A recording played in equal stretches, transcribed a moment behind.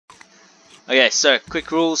Okay, so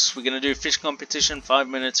quick rules. We're gonna do fish competition. 5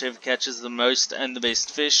 minutes. Whoever catches the most and the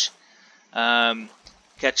best fish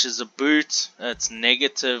catches a boot. That's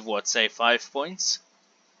negative, what, say 5 points.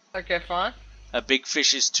 Okay, fine. A big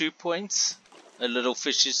fish is 2 points. A little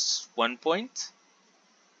fish is 1 point.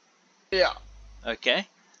 Yeah. Okay.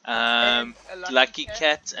 And a Lucky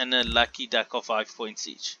cat and a lucky duck are 5 points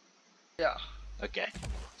each. Yeah. Okay.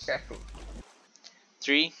 Okay, cool.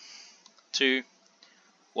 3, 2,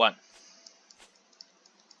 1.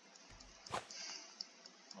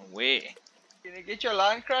 Where? Can you get your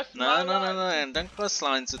line crossed? No, and don't cross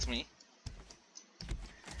lines with me.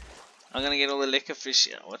 I'm gonna get all the liquor fish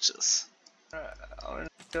here. Watch this. I want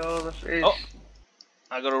to get all the fish. Oh,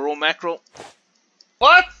 I got a raw mackerel.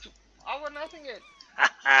 What? I want nothing yet.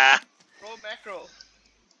 Haha. Raw mackerel.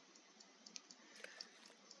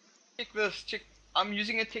 Check this. Check. I'm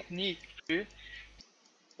using a technique, dude.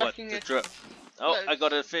 What? Fucking The it. drip. Oh, No, I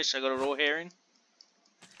got a fish. I got a raw herring.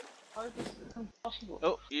 How is this impossible?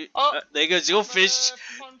 Oh, you. Oh, there goes your I got fish.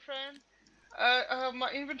 a Confran. My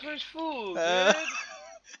inventory's full, Uh,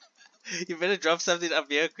 dude. You better drop something up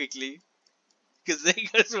here quickly. Because there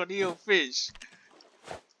goes one of your fish.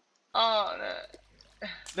 Oh no.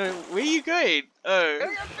 No, where are you going? Oh. Oh,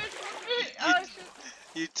 yeah, fish. Oh shit.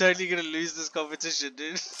 You're totally gonna lose this competition,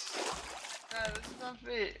 dude. No, this is not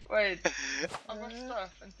fair. Wait, I've got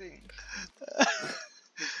stuff and things.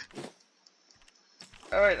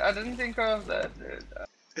 Oh wait, I didn't think of that, dude.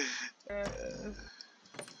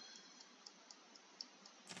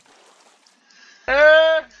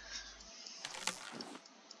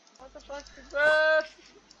 What the fuck is this?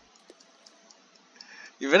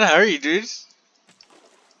 You better hurry, dude.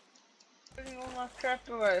 Putting all my crap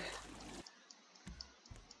away.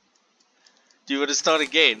 Do you want to start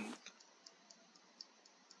again?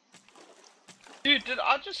 Dude, did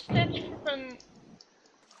I just catch flippin'...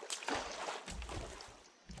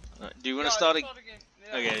 Do you want to start again?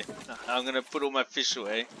 Yeah, Okay, I'm gonna put all my fish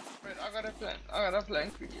away. Wait, I got a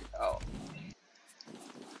plan. For you. Oh.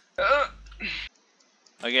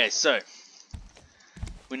 Okay, so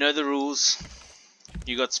we know the rules.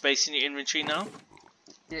 You got space in your inventory now?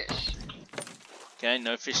 Yes. Okay,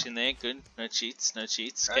 no fish in there. Good. No cheats. No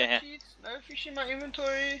cheats. No Okay, cheats, no fish in my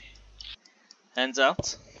inventory. hands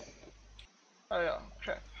out. Oh yeah,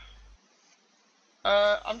 crap.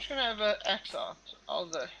 I'm just gonna have an axe out. I'll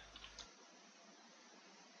go.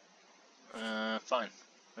 Fine.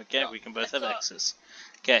 Okay, Yeah, we can both have axe out. access.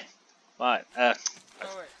 Okay, right. Oh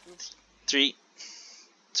wait, oops. 3,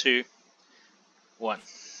 2, 1.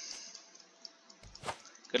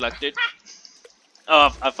 Good luck, dude.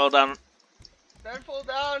 Oh, I fell down. Don't fall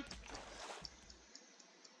down.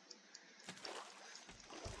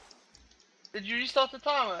 Did you restart the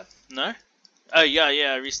timer? No? Oh, yeah,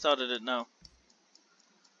 I restarted it now.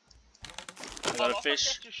 I got a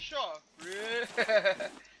fish. Catch a shark.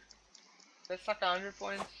 That's like 100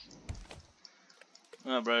 points.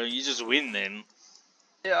 Oh, bro, you just win then.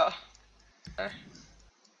 Yeah.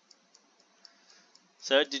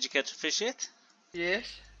 So, did you catch a fish yet?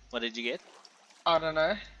 Yes. What did you get? I don't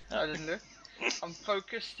know. Oh. I didn't look. I'm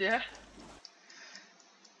focused, yeah.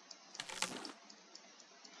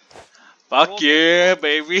 Fuck yeah,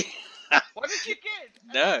 baby. What did you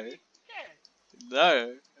get? No. A lucky cat.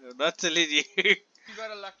 No, I'm not telling you. You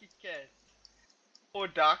got a lucky cat. Or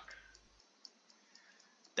duck.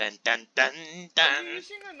 Dun dun dun Are you dun.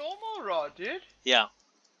 using a normal rod, dude? Yeah.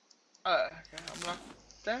 Oh, okay. I'm like,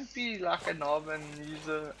 don't be like a knob and use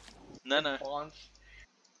a No. advanced.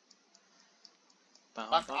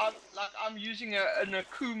 I'm using an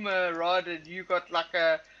Akuma rod and you got like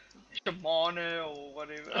a Shimano or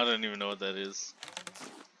whatever. I don't even know what that is.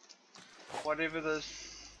 Whatever those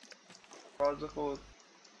rods are called.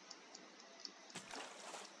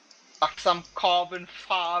 Like some carbon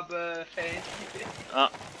fiber fancy thing. Oh,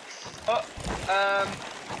 Oh,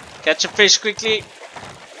 catch a fish quickly.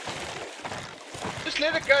 just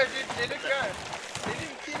let it go, dude. Let it go. Let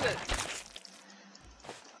him kill it.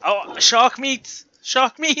 Oh, shark meat!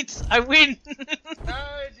 Shark meat! I win! No,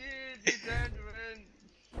 dude, you don't win.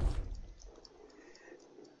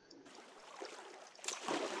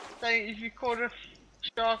 Saying if you caught a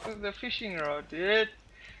shark with a fishing rod, dude.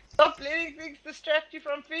 Stop letting things distract you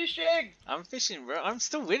from fishing. I'm fishing, bro. I'm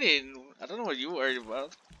still winning. I don't know what you're worried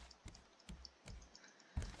about.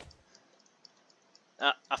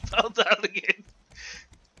 I fell down again.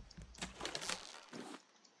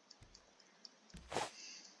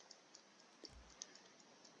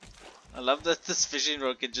 I love that this fishing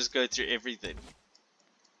rod can just go through everything.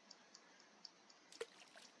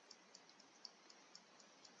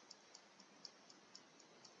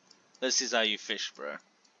 This is how you fish, bro.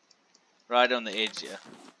 Right on the edge, yeah.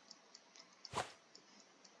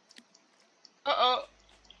 Uh-oh.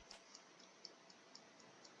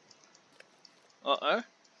 Uh-oh?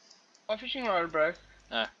 My fishing rod broke.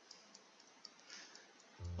 Ah.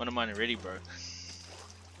 One of mine already broke.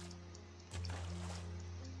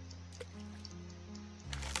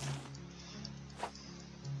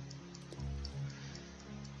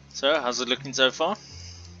 So, how's it looking so far?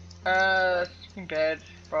 It's looking bad,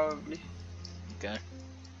 probably. Okay.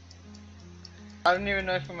 I don't even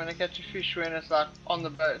know if I'm gonna catch a fish when it's like on the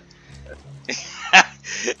boat.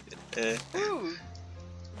 Ooh.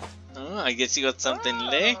 Oh, I guess you got something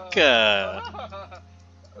lekker.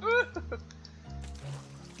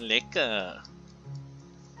 Lekker.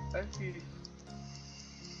 Okay.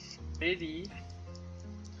 Ready?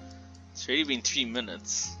 It's already been 3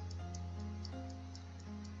 minutes.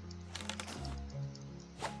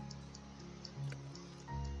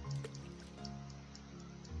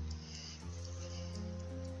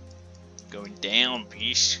 Going down,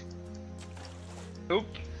 fish. Nope.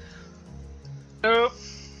 Nope.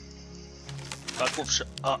 Fuck off.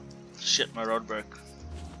 Oh, shit, my rod broke.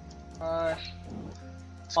 Nice.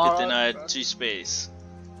 It's good thing I had 2 spares.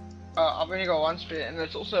 I've only got 1 spare, and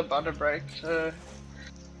it's also a butter break, so.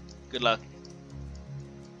 Good luck.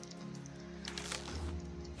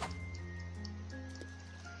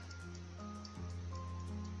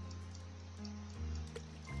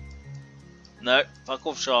 No, fuck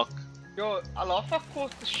off, shark. Yo, I love I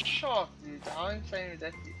caught the shark, dude. How insane would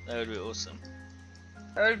that be? That would be awesome.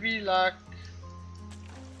 That would be like.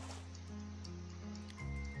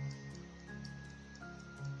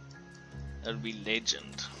 That would be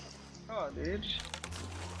legend. Oh, dude.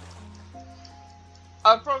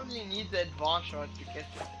 I probably need the advanced rod to catch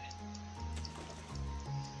it.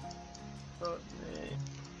 Oh, man.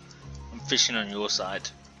 I'm fishing on your side.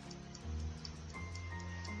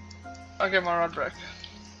 Okay, my rod broke.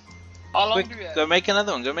 How long Quick, do we have? go make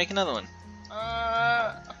another one. Go make another one.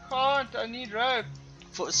 I can't. I need rope.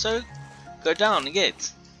 So, go down and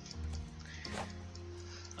get.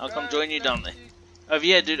 I'll come Go, join you go down there. to- Over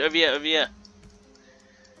here, dude. Over here. Over here.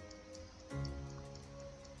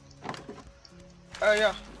 Oh,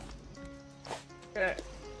 yeah. Okay.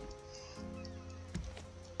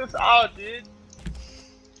 It's out, dude.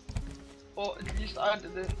 Or at least I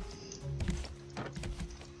did it.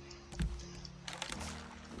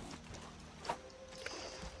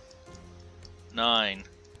 Nine,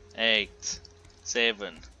 8,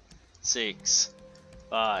 7, 6,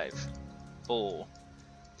 5, 4,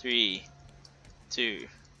 3, 2,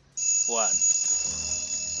 1.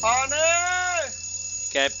 Oh no!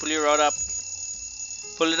 Okay, pull your rod up.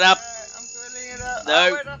 Pull it up. I'm pulling it up. No.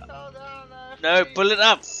 Oh, wait, I fell down. No, pull it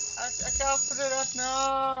up. I can't put it up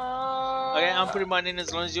now. Okay, I'm putting mine in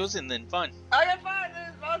as long as yours in then. Fine. Okay, fine.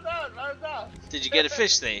 Mine's out. Did you get a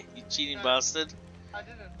fish there? You cheating No. bastard. I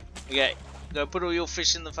didn't. Okay, go put all your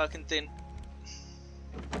fish in the fucking thing.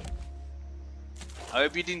 I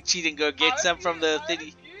hope you didn't cheat and go get some from the thing.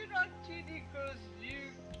 You're not cheating because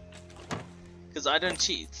you. Because I don't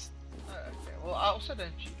cheat. Oh, okay. Well, I also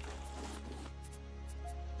don't cheat.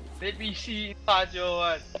 Let me see inside your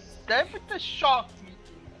one. Don't put the shark meat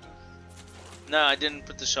in. No, I didn't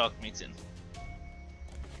put the shark meat in.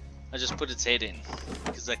 I just put its head in.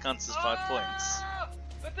 Because that counts as 5 points.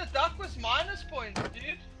 But the duck was minus points,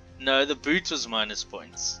 dude. No, the boot was minus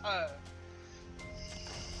points. Oh.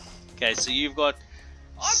 Okay, so you've got...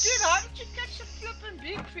 Oh, dude, how did you catch the flippin'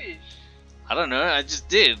 big fish? I don't know, I just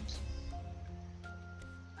did.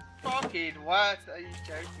 Fucking what? Are you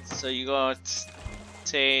joking? So you got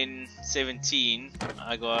 10, 17.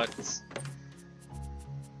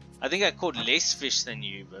 I think I caught less fish than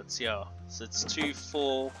you, but yeah. So it's 2,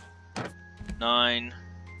 4, 9,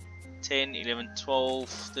 10, 11, 12,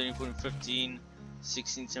 13, 14, 15,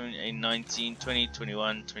 16, 17, 18, 19, 20,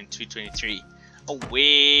 21, 22, 23.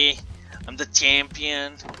 Away! I'm the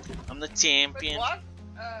champion. I'm the champion. But what?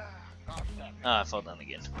 God damn it. Ah, I fell down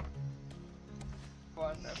again.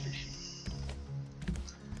 One fish.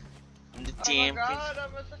 I'm the Oh my champion. god,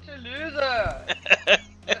 I'm such a loser.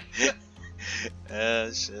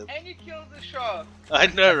 Oh shit. And you killed the shark. I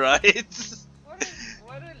know, right?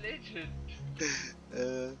 What a legend.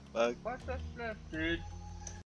 Fuck. What the flip, dude?